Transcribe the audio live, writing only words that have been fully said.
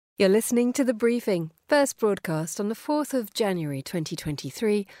You're listening to The Briefing, first broadcast on the 4th of January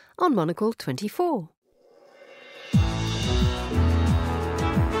 2023 on Monocle 24.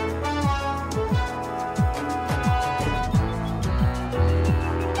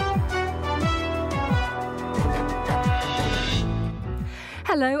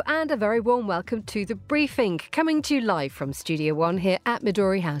 Hello and a very warm welcome to The Briefing, coming to you live from Studio One here at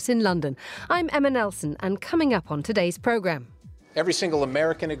Midori House in London. I'm Emma Nelson, and coming up on today's programme. Every single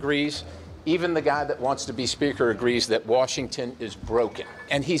American agrees, even the guy that wants to be Speaker agrees that Washington is broken.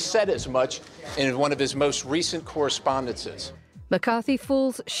 And he said as much in one of his most recent correspondences. McCarthy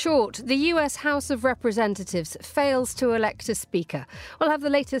falls short. The US House of Representatives fails to elect a speaker. We'll have the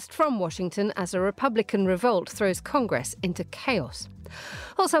latest from Washington as a Republican revolt throws Congress into chaos.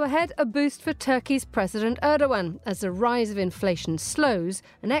 Also ahead, a boost for Turkey's President Erdogan as the rise of inflation slows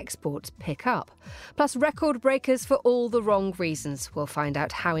and exports pick up. Plus record breakers for all the wrong reasons. We'll find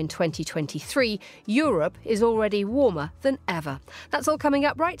out how in 2023 Europe is already warmer than ever. That's all coming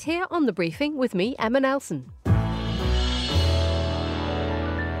up right here on The Briefing with me, Emma Nelson.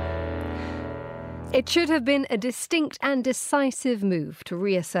 It should have been a distinct and decisive move to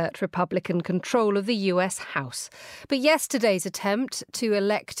reassert Republican control of the US House. But yesterday's attempt to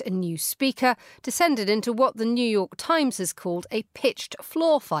elect a new speaker descended into what the New York Times has called a pitched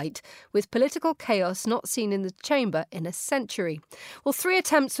floor fight, with political chaos not seen in the chamber in a century. Well, 3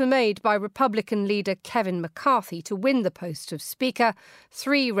 attempts were made by Republican leader Kevin McCarthy to win the post of speaker.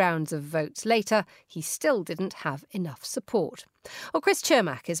 3 rounds of votes later, he still didn't have enough support. Well, Chris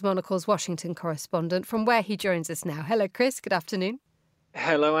Cermak is Monocle's Washington correspondent, from where he joins us now. Hello, Chris. Good afternoon.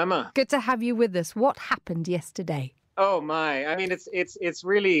 Hello, Emma. Good to have you with us. What happened yesterday? Oh my! I mean, it's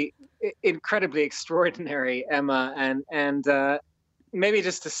really incredibly extraordinary, Emma, and maybe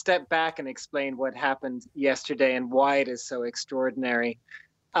just to step back and explain what happened yesterday and why it is so extraordinary.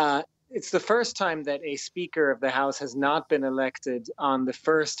 It's the first time that a Speaker of the House has not been elected on the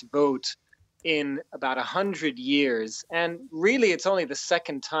first vote in about 100 years. And really, it's only the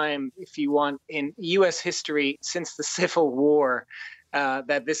second time, if you want, in U.S. history since the Civil War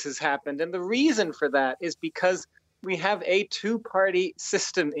that this has happened. And the reason for that is because we have a 2-party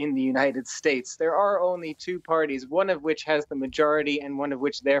system in the United States. There are only 2 parties, one of which has the majority and one of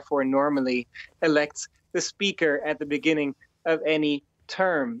which therefore normally elects the Speaker at the beginning of any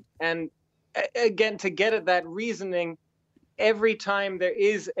term. And again, to get at that reasoning, every time there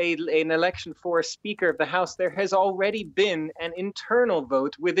is an election for a Speaker of the House, there has already been an internal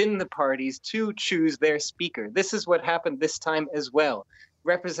vote within the parties to choose their Speaker. This is what happened this time as well.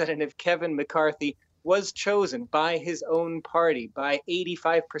 Representative Kevin McCarthy was chosen by his own party, by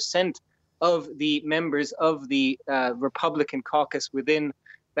 85% of the members of the Republican caucus within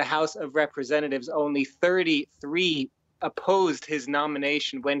the House of Representatives. Only 33 opposed his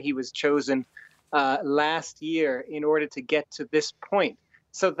nomination when he was chosen last year in order to get to this point.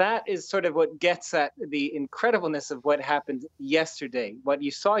 So that is sort of what gets at the incredibleness of what happened yesterday. What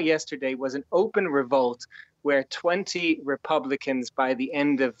you saw yesterday was an open revolt where 20 Republicans, by the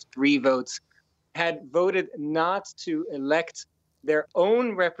end of 3 votes, had voted not to elect their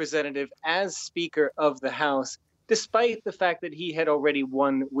own representative as Speaker of the House, despite the fact that he had already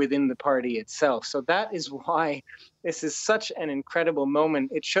won within the party itself. So that is why this is such an incredible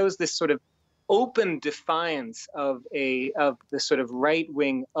moment. It shows this sort of open defiance of the sort of right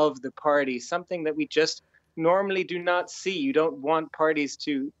wing of the party, something that we just normally do not see. You don't want parties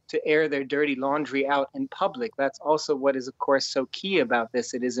to air their dirty laundry out in public. That's also what is, of course, so key about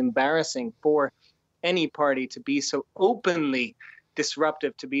this. It is embarrassing for any party to be so openly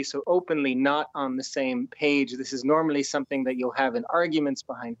disruptive, to be so openly not on the same page. This is normally something that you'll have in arguments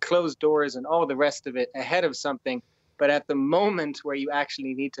behind closed doors and all the rest of it ahead of something. But at the moment where you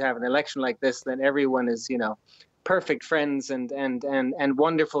actually need to have an election like this, then everyone is, perfect friends and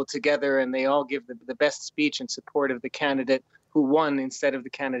wonderful together, and they all give the best speech in support of the candidate who won instead of the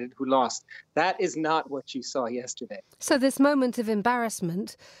candidate who lost. That is not what you saw yesterday. So this moment of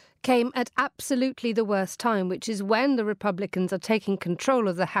embarrassment came at absolutely the worst time, which is when the Republicans are taking control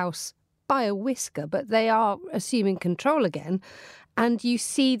of the House by a whisker, but they are assuming control again, and you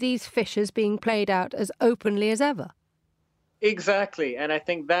see these fissures being played out as openly as ever. Exactly. And I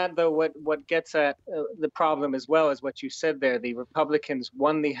think that, though, what gets at the problem as well is what you said there. The Republicans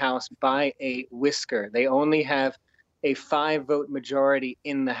won the House by a whisker. They only have a 5-vote majority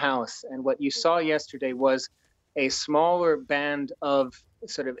in the House. And what you saw yesterday was a smaller band of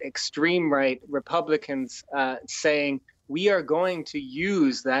sort of extreme right Republicans saying, we are going to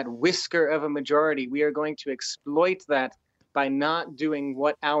use that whisker of a majority. We are going to exploit that by not doing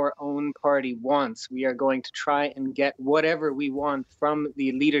what our own party wants. We are going to try and get whatever we want from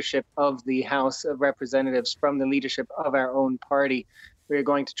the leadership of the House of Representatives, from the leadership of our own party. We are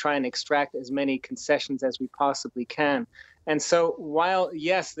going to try and extract as many concessions as we possibly can. And so while,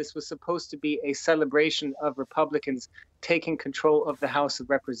 yes, this was supposed to be a celebration of Republicans taking control of the House of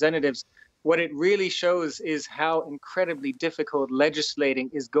Representatives, what it really shows is how incredibly difficult legislating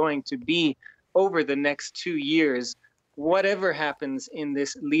is going to be over the next 2 years, whatever happens in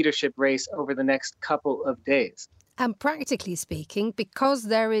this leadership race over the next couple of days. And practically speaking, because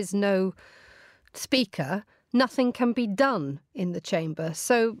there is no speaker, nothing can be done in the chamber.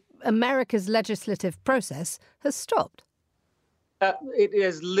 So America's legislative process has stopped. It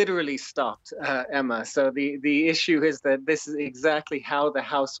has literally stopped, Emma. So the issue is that this is exactly how the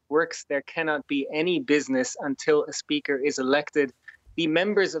House works. There cannot be any business until a speaker is elected. The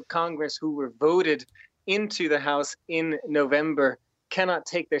members of Congress who were voted into the House in November cannot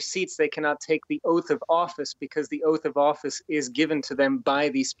take their seats. They cannot take the oath of office because the oath of office is given to them by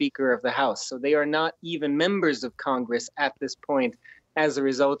the Speaker of the House. So they are not even members of Congress at this point as a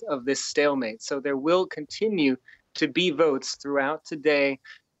result of this stalemate. So there will continue to be votes throughout today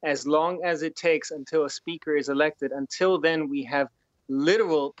as long as it takes until a speaker is elected. Until then, we have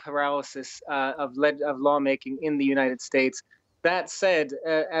literal paralysis of lawmaking in the United States. That said,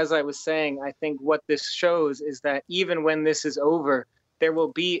 as I was saying, I think what this shows is that even when this is over, there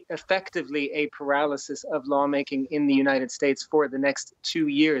will be effectively a paralysis of lawmaking in the United States for the next 2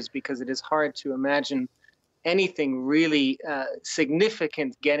 years, because it is hard to imagine anything really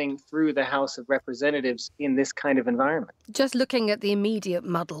significant getting through the House of Representatives in this kind of environment. Just looking at the immediate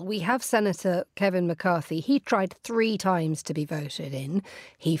muddle, we have Senator Kevin McCarthy. He tried 3 times to be voted in.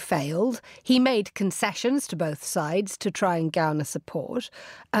 He failed. He made concessions to both sides to try and garner support.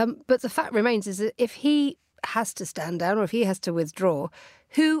 But the fact remains is that if he has to stand down or if he has to withdraw,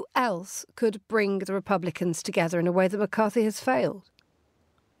 who else could bring the Republicans together in a way that McCarthy has failed?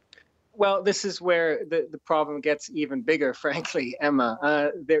 Well, this is where the problem gets even bigger, frankly,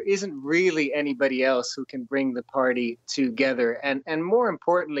 Emma. There isn't really anybody else who can bring the party together. And more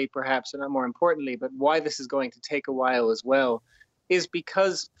importantly, perhaps, or not more importantly, but why this is going to take a while as well, is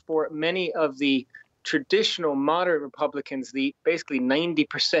because for many of the traditional moderate Republicans, the basically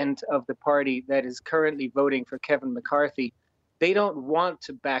 90% of the party that is currently voting for Kevin McCarthy, they don't want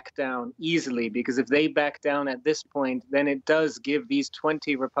to back down easily, because if they back down at this point, then it does give these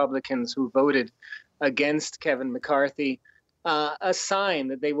 20 Republicans who voted against Kevin McCarthy a sign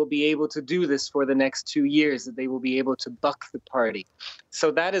that they will be able to do this for the next 2 years, that they will be able to buck the party.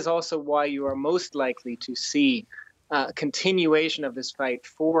 So that is also why you are most likely to see continuation of this fight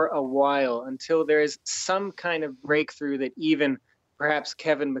for a while, until there is some kind of breakthrough that even perhaps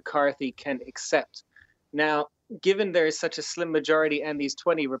Kevin McCarthy can accept. Now, given there is such a slim majority and these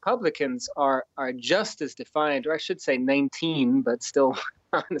 20 Republicans are just as defiant, or I should say 19, but still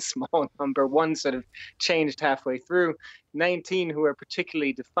on a small number, one sort of changed halfway through, 19 who are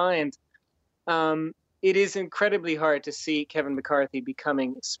particularly defiant, it is incredibly hard to see Kevin McCarthy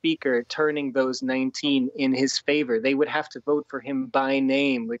becoming speaker, turning those 19 in his favor. They would have to vote for him by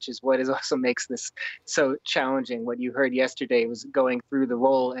name, which is what also makes this so challenging. What you heard yesterday was going through the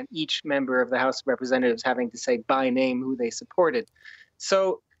roll and each member of the House of Representatives having to say by name who they supported.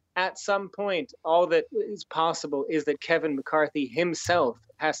 So at some point, all that is possible is that Kevin McCarthy himself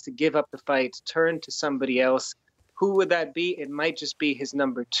has to give up the fight, turn to somebody else. Who would that be? It might just be his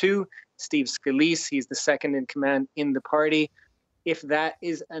number 2, Steve Scalise. He's the second in command in the party. If that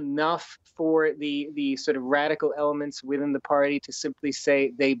is enough for the sort of radical elements within the party to simply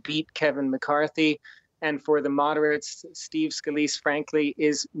say they beat Kevin McCarthy, and for the moderates, Steve Scalise, frankly,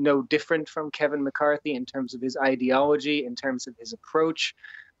 is no different from Kevin McCarthy in terms of his ideology, in terms of his approach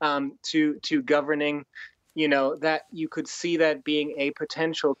to governing, you know, that you could see that being a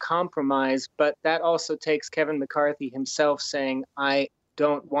potential compromise. But that also takes Kevin McCarthy himself saying, I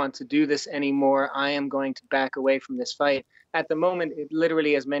don't want to do this anymore. I am going to back away from this fight. At the moment, it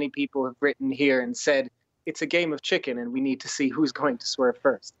literally, as many people have written here and said, it's a game of chicken and we need to see who's going to swerve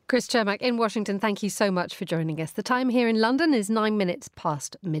first. Chris Cermak in Washington, thank you so much for joining us. The time here in London is 9 minutes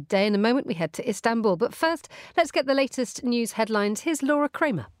past midday. In a moment, we head to Istanbul. But first, let's get the latest news headlines. Here's Laura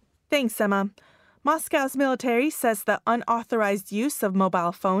Kramer. Thanks, Emma. Moscow's military says the unauthorized use of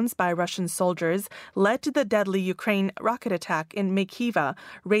mobile phones by Russian soldiers led to the deadly Ukraine rocket attack in Mykolaiv,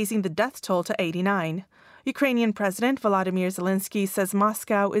 raising the death toll to 89. Ukrainian President Volodymyr Zelensky says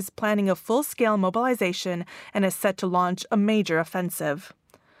Moscow is planning a full-scale mobilization and is set to launch a major offensive.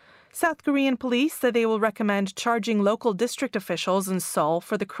 South Korean police said they will recommend charging local district officials in Seoul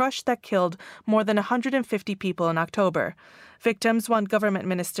for the crush that killed more than 150 people in October. Victims want government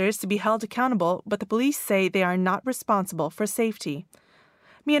ministers to be held accountable, but the police say they are not responsible for safety.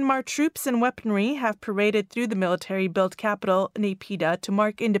 Myanmar troops and weaponry have paraded through the military-built capital, Naypyidaw, to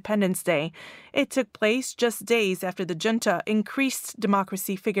mark Independence Day. It took place just days after the junta increased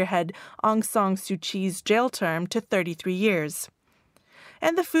democracy figurehead Aung San Suu Kyi's jail term to 33 years.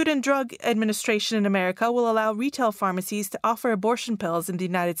 And the Food and Drug Administration in America will allow retail pharmacies to offer abortion pills in the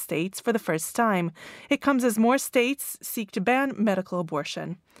United States for the first time. It comes as more states seek to ban medical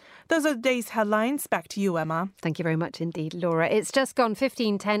abortion. Those are the day's headlines. Back to you, Emma. Thank you very much indeed, Laura. It's just gone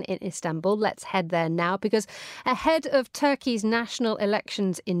 15:10 in Istanbul. Let's head there now, because ahead of Turkey's national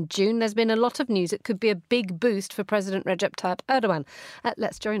elections in June, there's been a lot of news. It could be a big boost for President Recep Tayyip Erdogan.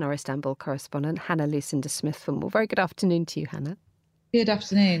 Let's join our Istanbul correspondent, Hannah Lucinda-Smith, for more. Very good afternoon to you, Hannah. Good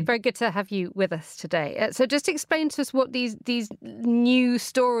afternoon. Very good to have you with us today. So just explain to us what these new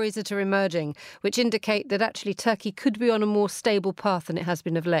stories that are emerging, which indicate that actually Turkey could be on a more stable path than it has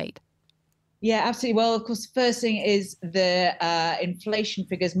been of late. Yeah, absolutely. Well, of course, the first thing is the inflation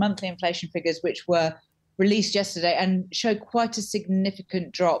figures, monthly inflation figures, which were released yesterday and show quite a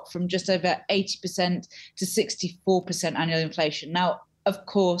significant drop from just over 80% to 64% annual inflation. Now, of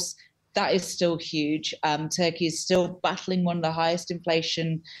course, that is still huge. Turkey is still battling one of the highest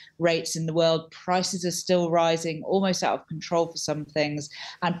inflation rates in the world. Prices are still rising, almost out of control for some things,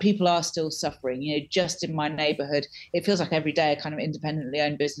 and people are still suffering. You know, just in my neighborhood, it feels like every day a kind of independently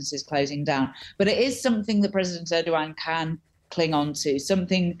owned business is closing down. But it is something that President Erdogan can cling on to,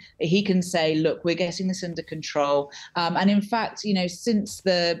 something that he can say, look, we're getting this under control. And in fact, you know, since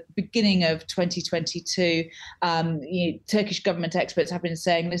the beginning of 2022, Turkish government experts have been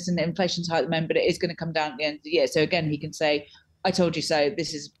saying, listen, inflation's high at the moment, but it is going to come down at the end of the year. So again, he can say, I told you so,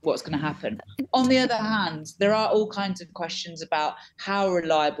 this is what's going to happen. On the other hand, there are all kinds of questions about how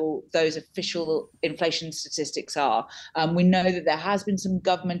reliable those official inflation statistics are. We know that there has been some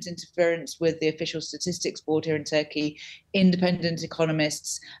government interference with the official statistics board here in Turkey. Independent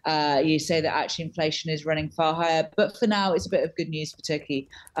economists, you say that actually inflation is running far higher. But for now, it's a bit of good news for Turkey,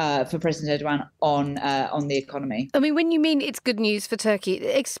 for President Erdogan on the economy. I mean, when you mean it's good news for Turkey,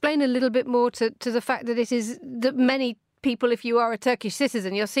 explain a little bit more to the fact that it is that many people, if you are a Turkish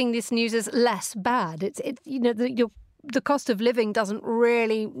citizen, you're seeing this news as less bad. The cost of living doesn't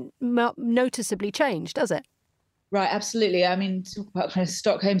really noticeably change, does it? Right, absolutely. I mean, talk about kind of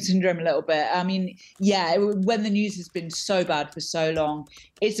Stockholm syndrome a little bit. I mean, yeah, when the news has been so bad for so long,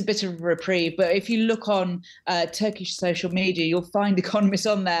 it's a bit of a reprieve. But if you look on Turkish social media, you'll find economists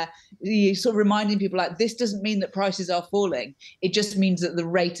on there sort of reminding people like, this doesn't mean that prices are falling. It just means that the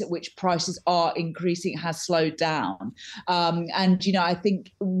rate at which prices are increasing has slowed down. And, you know, I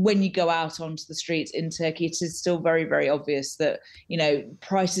think when you go out onto the streets in Turkey, it is still very, very obvious that, you know,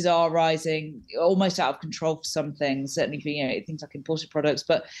 prices are rising almost out of control for some things, certainly for, you know, things like imported products,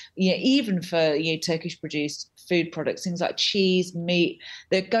 but, you know, even for, you know, Turkish produced food products, things like cheese, meat,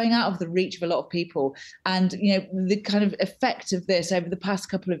 they're going out of the reach of a lot of people. And, you know, the kind of effect of this over the past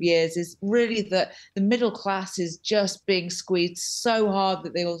couple of years is really that the middle class is just being squeezed so hard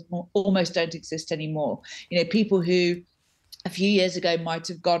that they almost don't exist anymore. You know, people who a few years ago might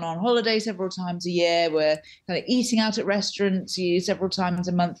have gone on holiday several times a year, were kind of eating out at restaurants several times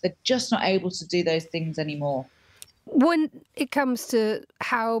a month. They're just not able to do those things anymore. When it comes to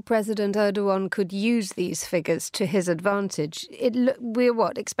how President Erdogan could use these figures to his advantage,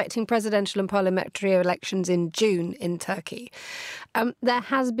 we're expecting presidential and parliamentary elections in June in Turkey. There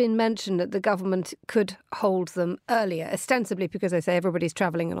has been mention that the government could hold them earlier, ostensibly because they say everybody's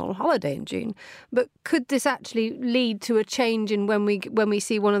travelling and on holiday in June. But could this actually lead to a change in when we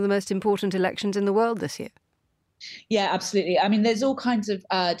see one of the most important elections in the world this year? Yeah, absolutely. I mean, there's all kinds of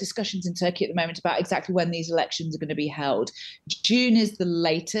discussions in Turkey at the moment about exactly when these elections are going to be held. June is the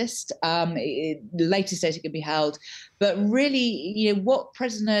latest, the latest date it can be held. But really, you know, what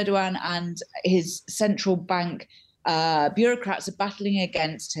President Erdogan and his central bank bureaucrats are battling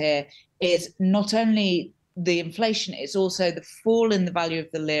against here is not only the inflation, it's also the fall in the value of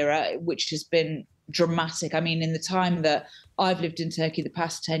the lira, which has been dramatic. I mean, in the time that I've lived in Turkey, the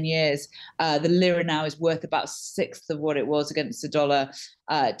past 10 years, the lira now is worth about a sixth of what it was against the dollar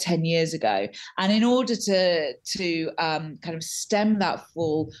 10 years ago. And in order to kind of stem that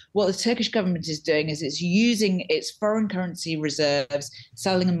fall, what the Turkish government is doing is it's using its foreign currency reserves,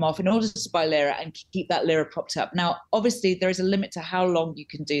 selling them off in order to buy lira and keep that lira propped up. Now, obviously, there is a limit to how long you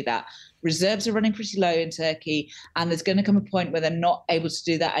can do that. Reserves are running pretty low in Turkey, and there's going to come a point where they're not able to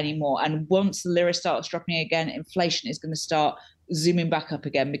do that anymore. And once the lira starts dropping again, inflation is going to start zooming back up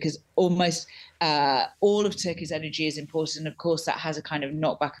again, because almost all of Turkey's energy is imported. And of course, that has a kind of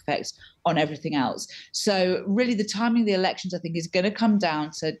knockback effect on everything else. So really the timing of the elections, I think, is going to come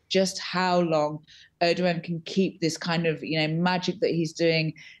down to just how long Erdogan can keep this kind of, magic that he's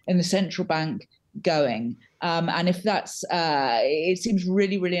doing in the central bank going. And if that's, it seems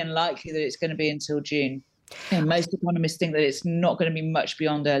really, really unlikely that it's going to be until June. And most economists think that it's not going to be much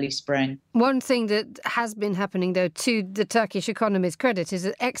beyond early spring. One thing that has been happening, though, to the Turkish economy's credit, is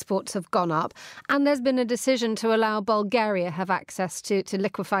that exports have gone up, and there's been a decision to allow Bulgaria have access to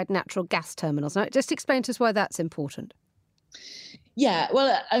liquefied natural gas terminals. Now, just explain to us why that's important. Yeah,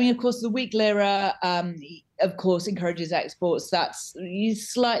 well, I mean, of course, the weak lira, of course, encourages exports. That's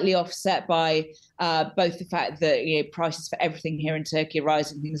slightly offset by both the fact that prices for everything here in Turkey are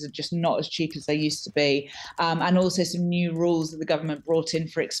rising. Things are just not as cheap as they used to be, and also some new rules that the government brought in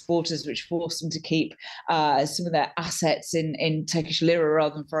for exporters, which forced them to keep some of their assets in Turkish lira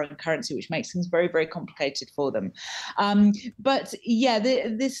rather than foreign currency, which makes things very, very complicated for them. But yeah,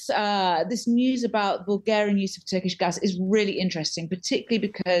 this news about Bulgarian use of Turkish gas is really interesting, particularly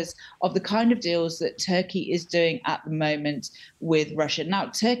because of the kind of deals that Turkey is doing at the moment with Russia. Now,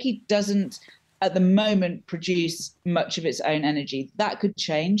 Turkey doesn't at the moment produce much of its own energy. That could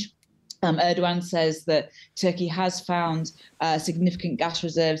change. Erdogan says that Turkey has found significant gas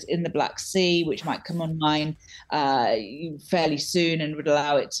reserves in the Black Sea, which might come online fairly soon and would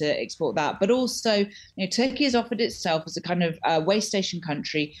allow it to export that. But also, Turkey has offered itself as a kind of way station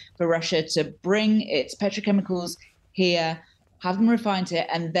country for Russia to bring its petrochemicals here, have them refined here,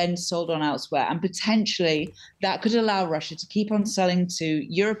 and then sold on elsewhere. And potentially that could allow Russia to keep on selling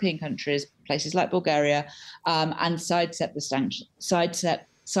to European countries, places like Bulgaria, and sidestep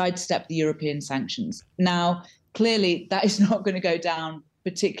the European sanctions. Now, clearly that is not going to go down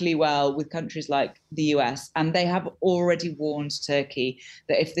particularly well with countries like the US. And they have already warned Turkey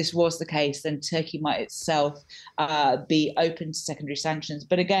that if this was the case, then Turkey might itself be open to secondary sanctions.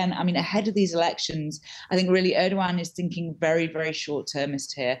 But again, I mean, ahead of these elections, I think really Erdogan is thinking very, very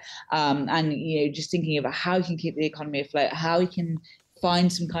short-termist here. And, just thinking about how he can keep the economy afloat, how he can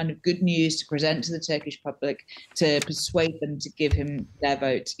find some kind of good news to present to the Turkish public to persuade them to give him their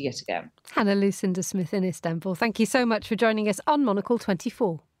vote yet again. Hannah Lucinda Smith in Istanbul. Thank you so much for joining us on Monocle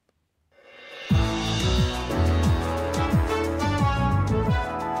 24.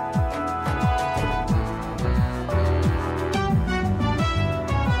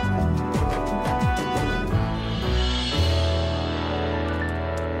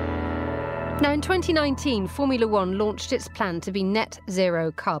 Now, in 2019, Formula One launched its plan to be net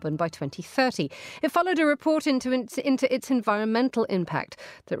zero carbon by 2030. It followed a report into its environmental impact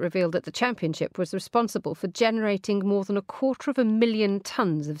that revealed that the championship was responsible for generating more than 250,000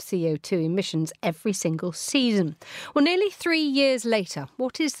 tonnes of CO2 emissions every single season. Well, nearly 3 years later,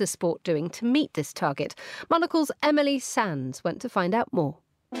 what is the sport doing to meet this target? Monocle's Emily Sands went to find out more.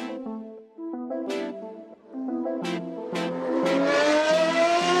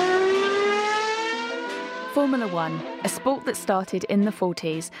 Formula One, a sport that started in the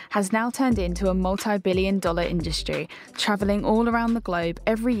 40s, has now turned into a multi-billion-dollar industry, travelling all around the globe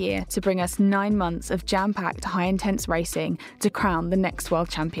every year to bring us 9 months of jam-packed, high-intense racing to crown the next world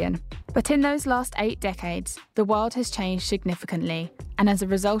champion. But in those last 8 decades, the world has changed significantly, and as a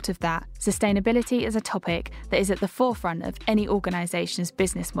result of that, sustainability is a topic that is at the forefront of any organisation's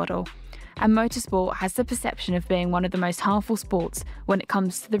business model. And motorsport has the perception of being one of the most harmful sports when it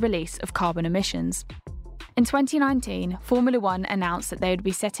comes to the release of carbon emissions. In 2019, Formula One announced that they would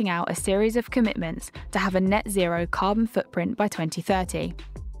be setting out a series of commitments to have a net zero carbon footprint by 2030.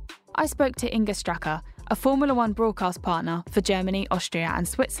 I spoke to Inga Stracker, a Formula One broadcast partner for Germany, Austria and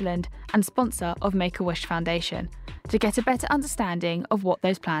Switzerland and sponsor of Make-A-Wish Foundation, to get a better understanding of what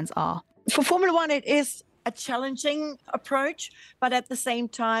those plans are. For Formula One, it is a challenging approach, but at the same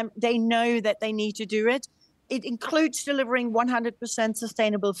time, they know that they need to do it. It includes delivering 100%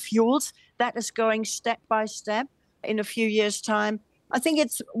 sustainable fuels. That is going step by step in a few years' time. I think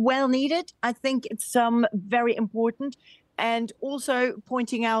it's well needed. I think it's very important. And also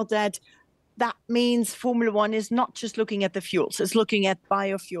pointing out that means Formula One is not just looking at the fuels. It's looking at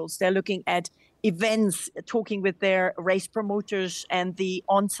biofuels. They're looking at events, talking with their race promoters and the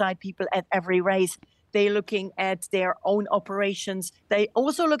on-site people at every race. They're looking at their own operations. They're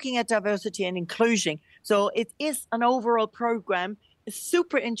also looking at diversity and inclusion. So it is an overall program. It's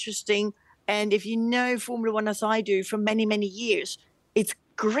super interesting. And if you know Formula One as I do for many, many years, it's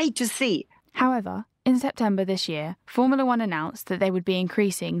great to see. However, in September this year, Formula One announced that they would be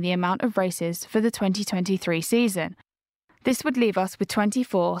increasing the amount of races for the 2023 season. This would leave us with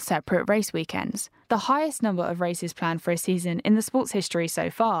 24 separate race weekends, the highest number of races planned for a season in the sport's history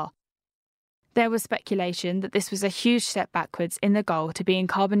so far. There was speculation that this was a huge step backwards in the goal to being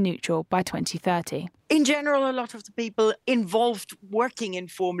carbon neutral by 2030. In general, a lot of the people involved working in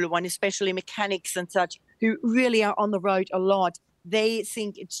Formula One, especially mechanics and such, who really are on the road a lot, they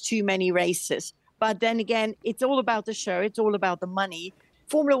think it's too many races. But then again, it's all about the show. It's all about the money.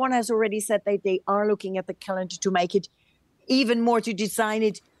 Formula One has already said that they are looking at the calendar to make it even more, to design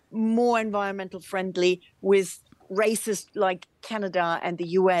it more environmental friendly, with races like Canada and the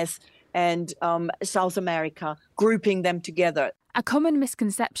US and South America, grouping them together. A common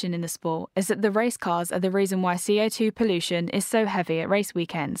misconception in the sport is that the race cars are the reason why CO2 pollution is so heavy at race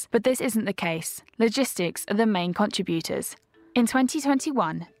weekends, but this isn't the case. Logistics are the main contributors. In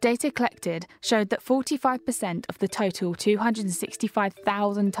 2021, data collected showed that 45% of the total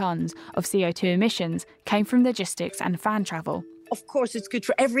 265,000 tonnes of CO2 emissions came from logistics and fan travel. Of course, it's good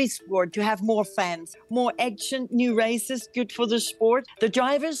for every sport to have more fans, more action, new races, good for the sport. The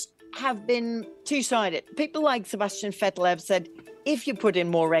drivers have been two-sided. People like Sebastian Vettel have said, if you put in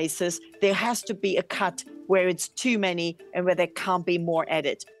more races, there has to be a cut where it's too many and where there can't be more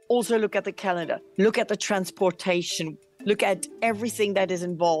added. Also look at the calendar, look at the transportation, look at everything that is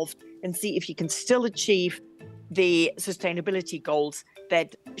involved and see if you can still achieve the sustainability goals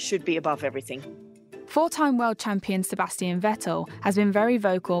that should be above everything. Four-time world champion Sebastian Vettel has been very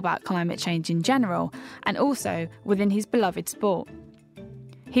vocal about climate change in general and also within his beloved sport.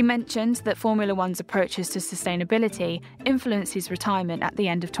 He mentioned that Formula One's approaches to sustainability influenced his retirement at the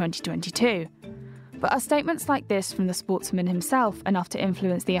end of 2022. But are statements like this from the sportsman himself enough to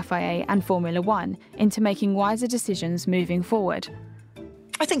influence the FIA and Formula One into making wiser decisions moving forward?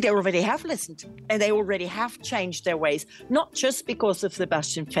 I think they already have listened and they already have changed their ways, not just because of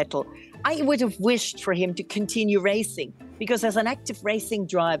Sebastian Vettel. I would have wished for him to continue racing because as an active racing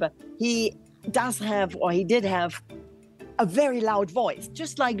driver, he did have a very loud voice,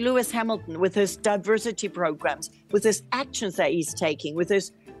 just like Lewis Hamilton with his diversity programs, with his actions that he's taking, with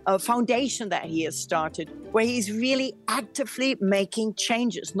his foundation that he has started, where he's really actively making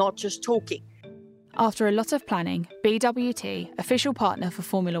changes, not just talking. After a lot of planning, BWT, official partner for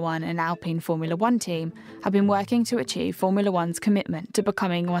Formula One and Alpine Formula One team, have been working to achieve Formula One's commitment to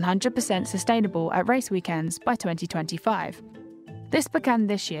becoming 100% sustainable at race weekends by 2025. This began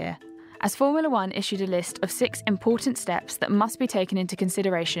this year, as Formula One issued a list of 6 important steps that must be taken into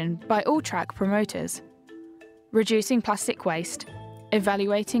consideration by all track promoters. Reducing plastic waste,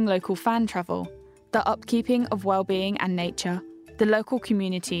 evaluating local fan travel, the upkeeping of well-being and nature, the local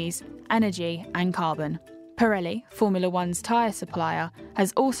communities, energy and carbon. Pirelli, Formula One's tyre supplier,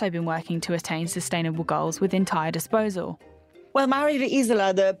 has also been working to attain sustainable goals within tyre disposal. Well, Mario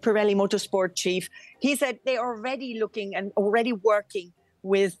Isola, the Pirelli Motorsport chief, he said they're already looking and already working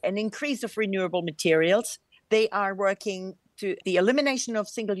with an increase of renewable materials. They are working to the elimination of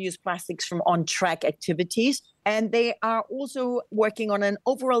single-use plastics from on-track activities. And they are also working on an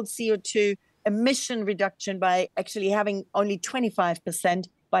overall CO2 emission reduction by actually having only 25%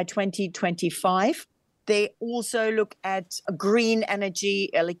 by 2025. They also look at green energy,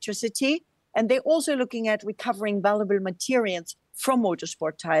 electricity, and they're also looking at recovering valuable materials from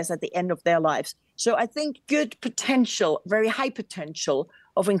motorsport tires at the end of their lives. So I think good potential, very high potential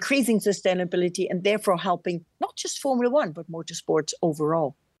of increasing sustainability and therefore helping not just Formula One, but motorsports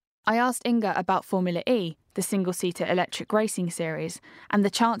overall. I asked Inga about Formula E, the single-seater electric racing series, and the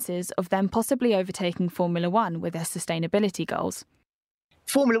chances of them possibly overtaking Formula One with their sustainability goals.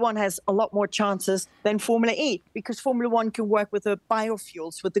 Formula One has a lot more chances than Formula E because Formula One can work with the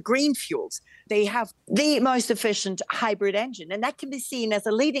biofuels, with the green fuels. They have the most efficient hybrid engine, and that can be seen as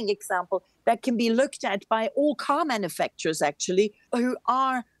a leading example that can be looked at by all car manufacturers, actually, who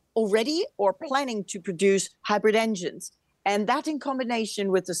are already or planning to produce hybrid engines. And that in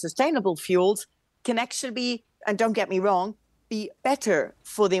combination with the sustainable fuels can actually be, and don't get me wrong, be better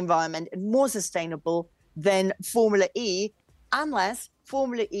for the environment and more sustainable than Formula E, unless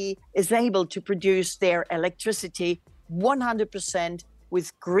Formula E is able to produce their electricity 100%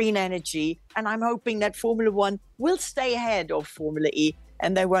 with green energy. And I'm hoping that Formula One will stay ahead of Formula E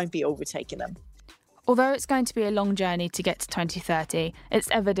and they won't be overtaking them. Although it's going to be a long journey to get to 2030,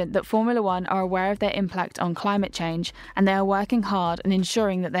 it's evident that Formula One are aware of their impact on climate change and they are working hard on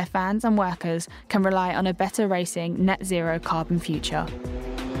ensuring that their fans and workers can rely on a better racing, net zero carbon future.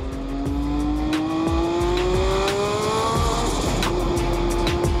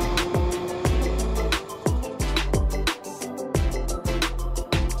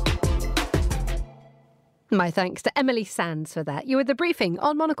 My thanks to Emily Sands for that. You were The Briefing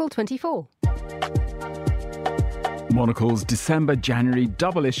on Monocle 24. Monocle's December-January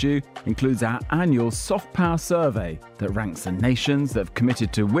double issue includes our annual soft power survey that ranks the nations that have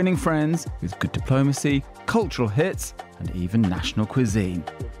committed to winning friends with good diplomacy, cultural hits, and even national cuisine.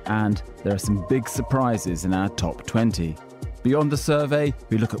 And there are some big surprises in our top 20. Beyond the survey,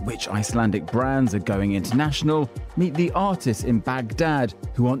 we look at which Icelandic brands are going international, meet the artists in Baghdad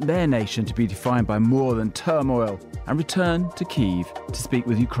who want their nation to be defined by more than turmoil, and return to Kyiv to speak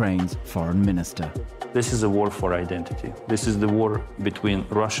with Ukraine's foreign minister. This is a war for identity. This is the war between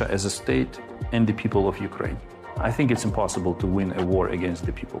Russia as a state and the people of Ukraine. I think it's impossible to win a war against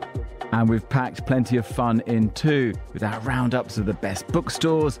the people. And we've packed plenty of fun in too, with our roundups of the best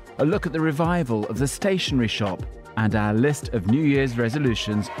bookstores, a look at the revival of the stationery shop, and our list of New Year's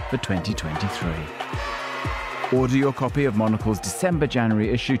resolutions for 2023. Order your copy of Monocle's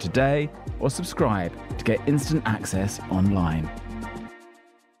December-January issue today, or subscribe to get instant access online.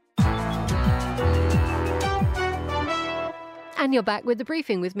 And you're back with the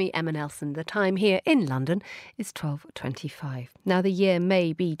briefing with me, Emma Nelson. The time here in London is 12:25. Now, the year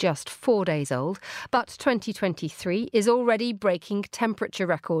may be just 4 days old, but 2023 is already breaking temperature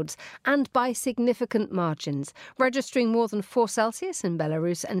records, and by significant margins, registering more than 4 Celsius in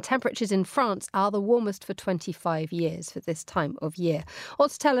Belarus, and temperatures in France are the warmest for 25 years for this time of year. Or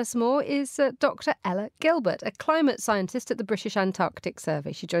to tell us more is Dr. Ella Gilbert, a climate scientist at the British Antarctic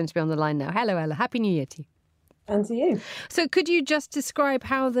Survey. She joins me on the line now. Hello, Ella. Happy New Year to you. And to you. So could you just describe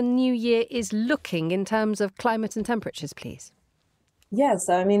how the new year is looking in terms of climate and temperatures, please? Yes,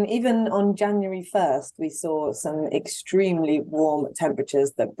 I mean, even on January 1st, we saw some extremely warm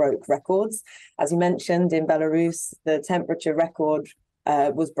temperatures that broke records. As you mentioned, in Belarus, the temperature record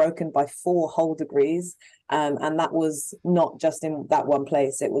was broken by 4 whole degrees. And that was not just in that one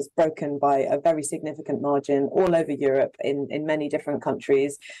place. It was broken by a very significant margin all over Europe in many different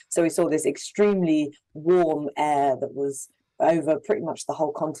countries. So we saw this extremely warm air that was over pretty much the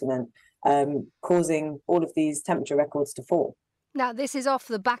whole continent, causing all of these temperature records to fall. Now, this is off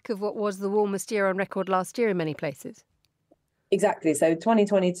the back of what was the warmest year on record last year in many places. Exactly. So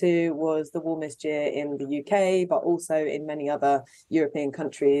 2022 was the warmest year in the UK, but also in many other European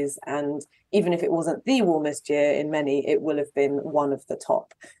countries. And even if it wasn't the warmest year in many, it will have been one of the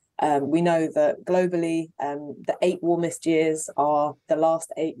top. We know that globally, the 8 warmest years are the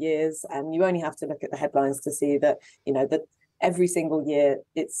last 8 years. And you only have to look at the headlines to see that, you know, that every single year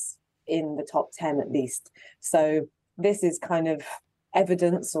it's in the top 10 at least. So this is kind of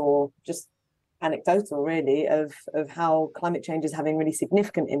evidence, or just anecdotal really, of how climate change is having really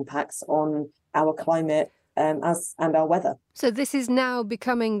significant impacts on our climate and our weather. So this is now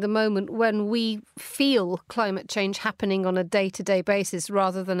becoming the moment when we feel climate change happening on a day-to-day basis,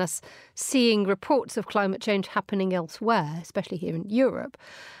 rather than us seeing reports of climate change happening elsewhere, especially here in Europe.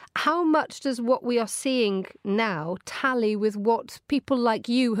 How much does what we are seeing now tally with what people like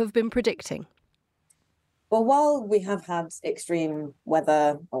you have been predicting? Well, while we have had extreme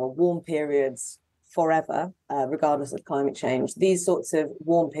weather or warm periods forever, regardless of climate change, these sorts of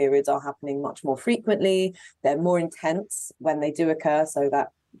warm periods are happening much more frequently. They're more intense when they do occur. So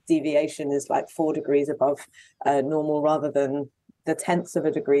that deviation is like 4 degrees above normal, rather than the tenths of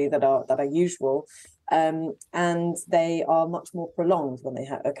a degree that are usual. And they are much more prolonged when they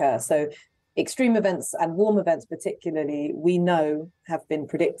occur. So extreme events, and warm events particularly, we know have been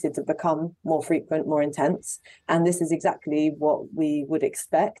predicted to become more frequent, more intense. And this is exactly what we would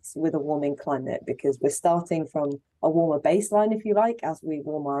expect with a warming climate, because we're starting from a warmer baseline, if you like, as we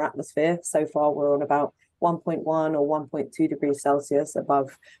warm our atmosphere. So far, we're on about 1.1 or 1.2 degrees Celsius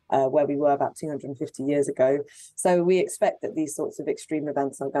above where we were about 250 years ago. So we expect that these sorts of extreme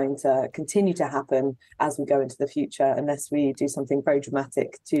events are going to continue to happen as we go into the future, unless we do something very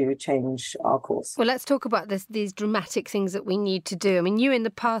dramatic to change our course. Well, let's talk about these dramatic things that we need to do. I mean, you in the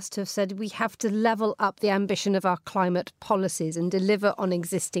past have said we have to level up the ambition of our climate policies and deliver on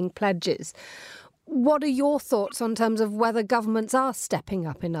existing pledges. What are your thoughts on terms of whether governments are stepping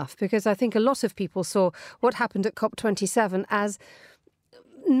up enough? Because I think a lot of people saw what happened at COP27 as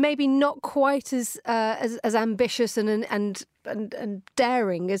maybe not quite as ambitious and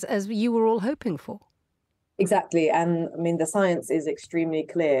daring as you were all hoping for. Exactly. And I mean, the science is extremely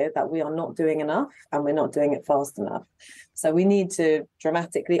clear that we are not doing enough, and we're not doing it fast enough. So we need to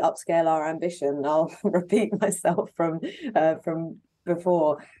dramatically upscale our ambition. I'll repeat myself from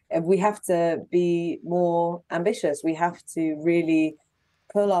before. We have to be more ambitious. We have to really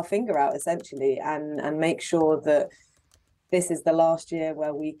pull our finger out, essentially, and make sure that this is the last year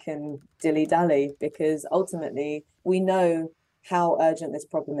where we can dilly-dally, because ultimately we know how urgent this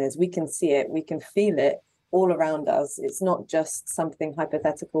problem is. We can see it, we can feel it, all around us. It's not just something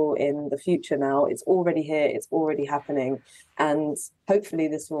hypothetical in the future now. It's already here. It's already happening. And hopefully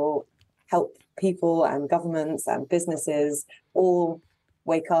this will help people and governments and businesses all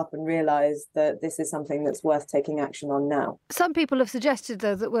wake up and realise that this is something that's worth taking action on now. Some people have suggested,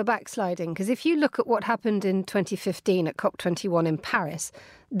 though, that we're backsliding, because if you look at what happened in 2015 at COP21 in Paris,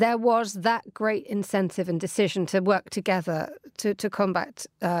 there was that great incentive and decision to work together to combat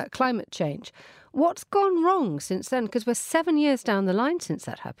climate change. What's gone wrong since then? Because we're 7 years down the line since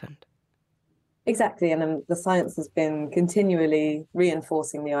that happened. Exactly. And the science has been continually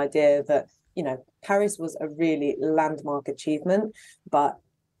reinforcing the idea that, you know, Paris was a really landmark achievement, but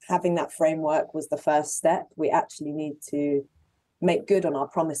having that framework was the first step. We actually need to make good on our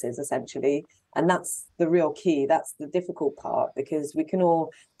promises, essentially. And that's the real key. That's the difficult part, because we can all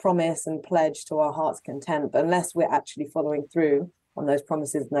promise and pledge to our heart's content, but unless we're actually following through on those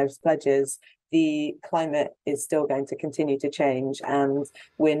promises and those pledges, the climate is still going to continue to change, and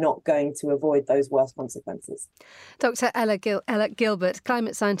we're not going to avoid those worst consequences. Dr. Ella Gilbert,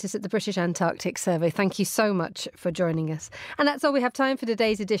 climate scientist at the British Antarctic Survey, thank you so much for joining us. And that's all we have time for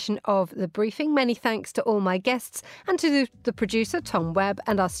today's edition of The Briefing. Many thanks to all my guests and to the producer, Tom Webb,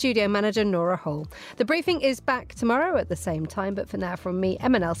 and our studio manager, Nora Hall. The Briefing is back tomorrow at the same time, but for now, from me,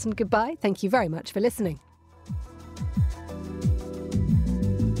 Emma Nelson, goodbye. Thank you very much for listening.